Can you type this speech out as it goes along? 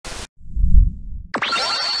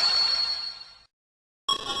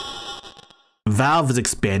Valve is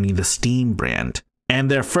expanding the Steam brand, and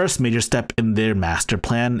their first major step in their master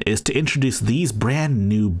plan is to introduce these brand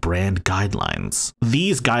new brand guidelines.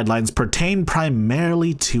 These guidelines pertain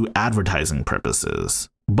primarily to advertising purposes,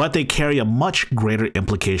 but they carry a much greater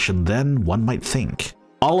implication than one might think.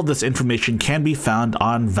 All of this information can be found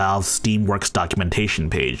on Valve's Steamworks documentation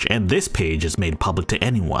page, and this page is made public to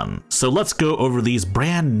anyone. So let's go over these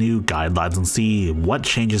brand new guidelines and see what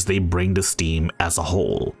changes they bring to Steam as a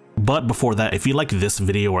whole. But before that, if you like this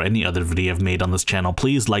video or any other video I've made on this channel,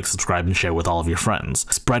 please like, subscribe, and share with all of your friends.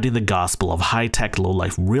 Spreading the gospel of high-tech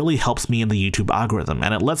lowlife really helps me in the YouTube algorithm,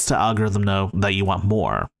 and it lets the algorithm know that you want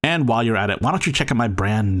more. And while you're at it, why don't you check out my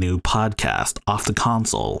brand new podcast, Off the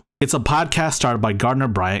Console. It's a podcast started by Gardner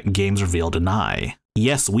Bryant, Games Revealed, and I.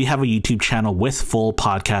 Yes, we have a YouTube channel with full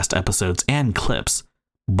podcast episodes and clips,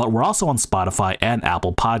 but we're also on Spotify and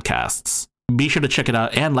Apple Podcasts. Be sure to check it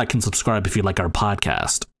out and like and subscribe if you like our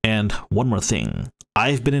podcast. And one more thing,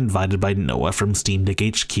 I've been invited by Noah from Steam Deck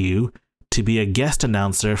HQ to be a guest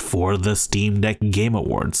announcer for the Steam Deck Game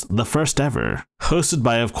Awards, the first ever, hosted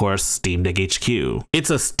by, of course, Steam Deck HQ. It's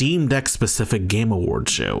a Steam Deck specific game award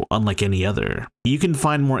show, unlike any other. You can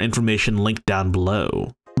find more information linked down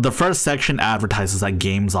below. The first section advertises that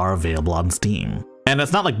games are available on Steam. And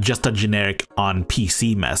it's not like just a generic on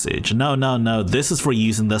PC message. No, this is for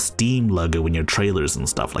using the Steam logo in your trailers and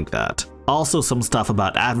stuff like that. Also some stuff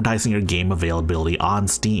about advertising your game availability on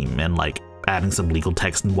Steam and like adding some legal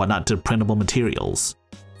text and whatnot to printable materials.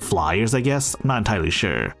 Flyers, I guess? I'm not entirely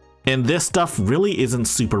sure. And this stuff really isn't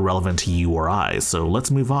super relevant to you or I, so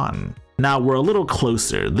let's move on. Now we're a little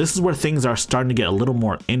closer. This is where things are starting to get a little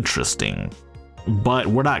more interesting, but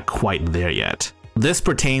we're not quite there yet. This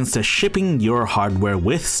pertains to shipping your hardware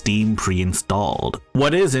with Steam pre-installed.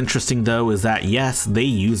 What is interesting though is that yes, they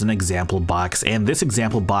use an example box, and this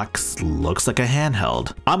example box looks like a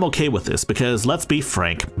handheld. I'm okay with this because let's be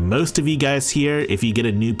frank, most of you guys here, if you get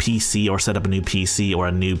a new PC or set up a new PC or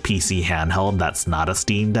a new PC handheld that's not a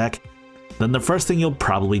Steam Deck, then the first thing you'll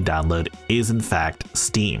probably download is in fact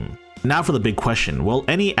Steam. Now for the big question, will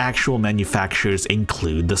any actual manufacturers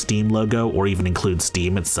include the Steam logo or even include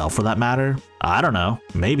Steam itself for that matter? I don't know,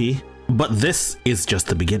 maybe. But this is just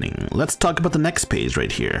the beginning. Let's talk about the next page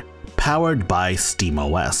right here, powered by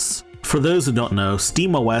SteamOS. For those who don't know,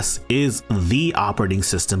 SteamOS is the operating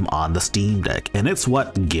system on the Steam Deck, and it's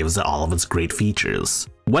what gives it all of its great features.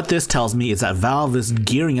 What this tells me is that Valve is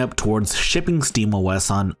gearing up towards shipping SteamOS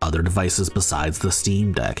on other devices besides the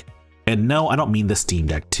Steam Deck. And no, I don't mean the Steam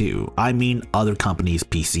Deck 2, I mean other companies'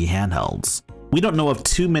 PC handhelds. We don't know of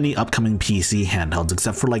too many upcoming PC handhelds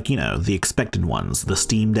except for like, the expected ones, the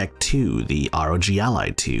Steam Deck 2, the ROG Ally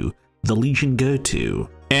 2, the Legion Go 2,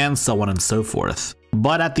 and so on and so forth.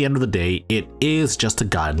 But at the end of the day, it is just a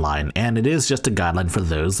guideline, and it is just a guideline for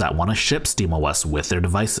those that want to ship SteamOS with their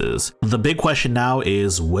devices. The big question now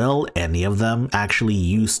is, will any of them actually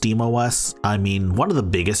use SteamOS? I mean, one of the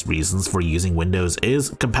biggest reasons for using Windows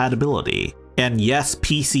is compatibility. And yes,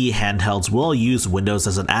 PC handhelds will use Windows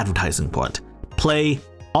as an advertising point. Play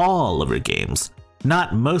all of your games.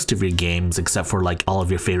 Not most of your games, except for like all of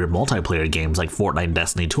your favorite multiplayer games like Fortnite,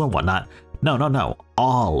 Destiny 2 and whatnot. No,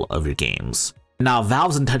 all of your games. Now,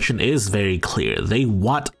 Valve's intention is very clear. They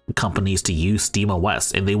want companies to use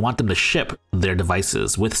SteamOS, and they want them to ship their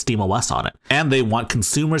devices with SteamOS on it. And they want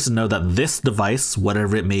consumers to know that this device,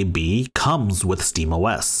 whatever it may be, comes with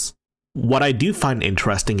SteamOS. What I do find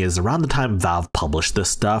interesting is around the time Valve published this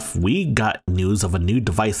stuff, we got news of a new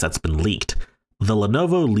device that's been leaked, the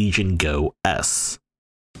Lenovo Legion Go S.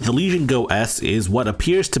 The Legion Go S is what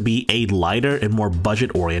appears to be a lighter and more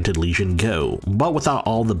budget-oriented Legion Go, but without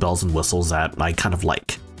all the bells and whistles that I kind of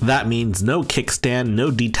like. That means no kickstand, no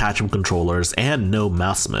detachable controllers, and no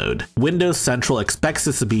mouse mode. Windows Central expects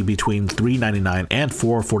this to be between $399 and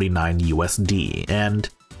 $449 USD, and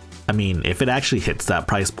I mean, if it actually hits that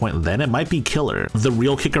price point, then it might be killer. The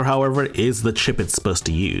real kicker, however, is the chip it's supposed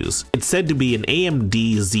to use. It's said to be an AMD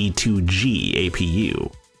Z2G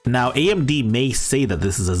APU. Now, AMD may say that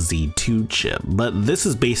this is a Z2 chip, but this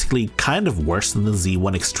is basically kind of worse than the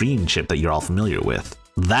Z1 Extreme chip that you're all familiar with.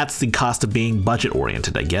 That's the cost of being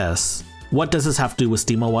budget-oriented, I guess. What does this have to do with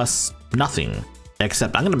SteamOS? Nothing.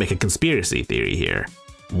 Except I'm gonna make a conspiracy theory here.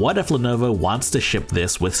 What if Lenovo wants to ship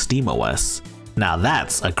this with SteamOS? Now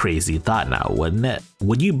that's a crazy thought now, wouldn't it?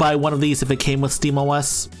 Would you buy one of these if it came with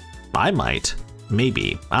SteamOS? I might.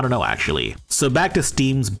 Maybe. I don't know actually. So back to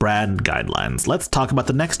Steam's brand guidelines. Let's talk about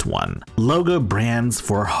the next one. Logo brands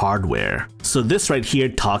for hardware. So this right here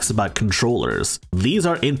talks about controllers. These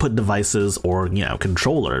are input devices or,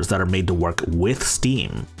 controllers that are made to work with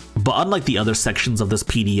Steam. But unlike the other sections of this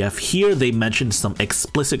PDF, here they mentioned some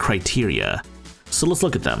explicit criteria. So let's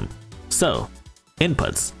look at them. So,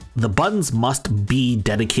 inputs. The buttons must be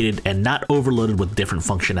dedicated and not overloaded with different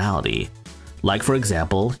functionality. Like for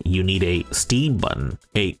example, you need a Steam button,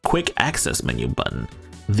 a quick access menu button,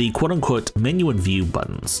 the quote-unquote menu and view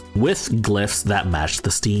buttons, with glyphs that match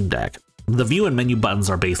the Steam Deck. The view and menu buttons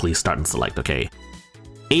are basically start and select, okay?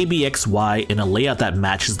 ABXY in a layout that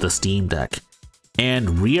matches the Steam Deck,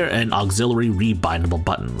 and rear and auxiliary rebindable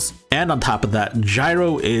buttons. And on top of that,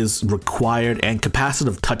 gyro is required and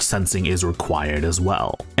capacitive touch sensing is required as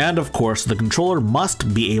well. And of course, the controller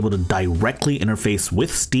must be able to directly interface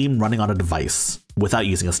with Steam running on a device, without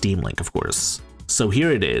using a Steam Link, of course. So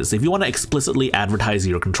here it is. If you want to explicitly advertise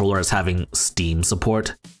your controller as having Steam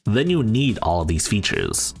support, then you need all of these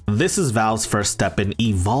features. This is Valve's first step in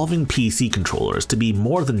evolving PC controllers to be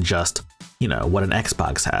more than just, what an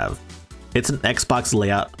Xbox have. It's an Xbox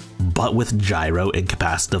layout, but with gyro and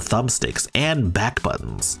capacitive thumbsticks and back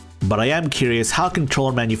buttons. But I am curious how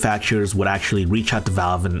controller manufacturers would actually reach out to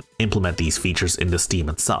Valve and implement these features into Steam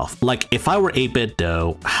itself. Like, if I were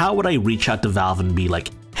 8BitDo, how would I reach out to Valve and be like,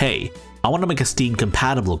 hey, I want to make a Steam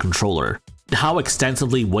compatible controller? How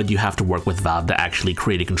extensively would you have to work with Valve to actually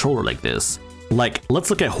create a controller like this? Like, let's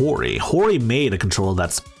look at Hori. Hori made a controller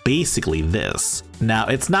that's basically this. Now,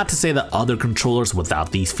 it's not to say that other controllers without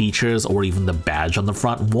these features or even the badge on the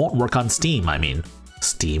front won't work on Steam. I mean,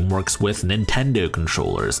 Steam works with Nintendo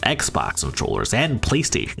controllers, Xbox controllers, and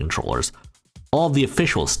PlayStation controllers. All the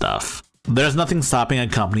official stuff. There's nothing stopping a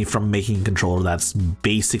company from making a controller that's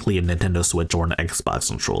basically a Nintendo Switch or an Xbox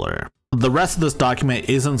controller. The rest of this document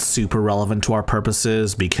isn't super relevant to our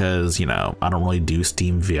purposes because, I don't really do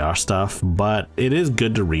Steam VR stuff, but it is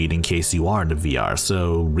good to read in case you are into VR,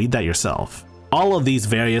 so read that yourself. All of these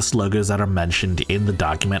various logos that are mentioned in the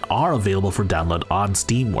document are available for download on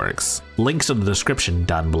Steamworks. Links in the description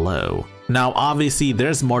down below. Now, obviously,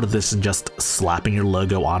 there's more to this than just slapping your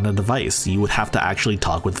logo on a device. You would have to actually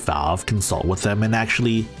talk with Valve, consult with them, and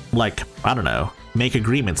actually, make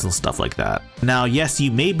agreements and stuff like that. Now, yes,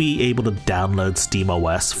 you may be able to download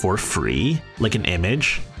SteamOS for free, like an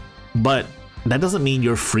image, but that doesn't mean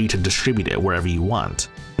you're free to distribute it wherever you want.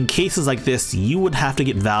 In cases like this, you would have to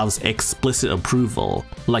get Valve's explicit approval.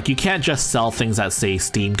 Like, you can't just sell things that say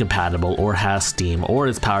Steam compatible or has Steam or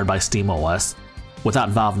is powered by SteamOS without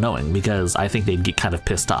Valve knowing, because I think they'd get kind of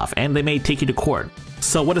pissed off and they may take you to court.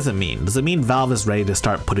 So what does it mean? Does it mean Valve is ready to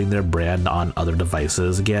start putting their brand on other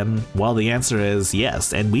devices again? Well, the answer is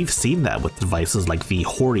yes, and we've seen that with devices like the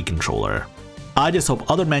Hori controller. I just hope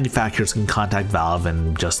other manufacturers can contact Valve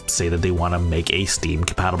and just say that they want to make a Steam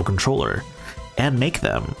compatible controller. And make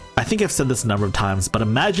them. I think I've said this a number of times, but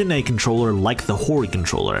imagine a controller like the Hori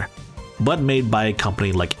controller, but made by a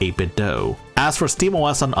company like 8BitDo. As for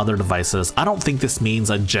SteamOS on other devices, I don't think this means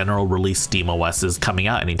a general release SteamOS is coming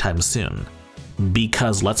out anytime soon.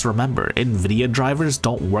 Because let's remember, NVIDIA drivers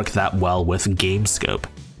don't work that well with GameScope,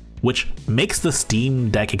 which makes the Steam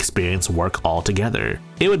Deck experience work altogether.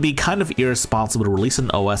 It would be kind of irresponsible to release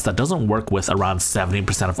an OS that doesn't work with around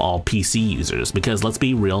 70% of all PC users, because let's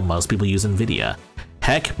be real, most people use NVIDIA.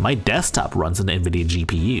 Heck, my desktop runs an NVIDIA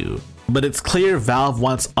GPU. But it's clear Valve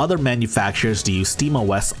wants other manufacturers to use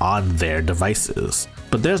SteamOS on their devices.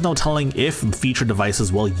 But there's no telling if future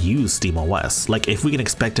devices will use SteamOS, like if we can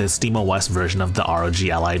expect a SteamOS version of the ROG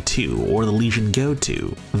Ally 2 or the Legion Go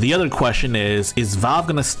 2. The other question is Valve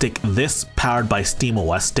gonna stick this powered by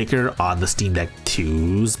SteamOS sticker on the Steam Deck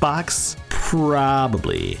 2's box?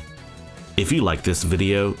 Probably. If you like this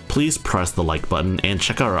video, please press the like button and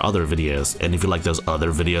check out our other videos, and if you like those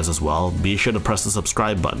other videos as well, be sure to press the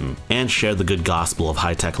subscribe button and share the good gospel of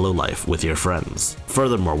high-tech lowlife with your friends.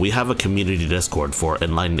 Furthermore, we have a community Discord for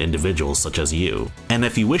enlightened individuals such as you. And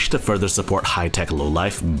if you wish to further support high-tech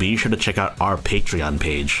lowlife, be sure to check out our Patreon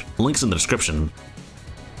page. Links in the description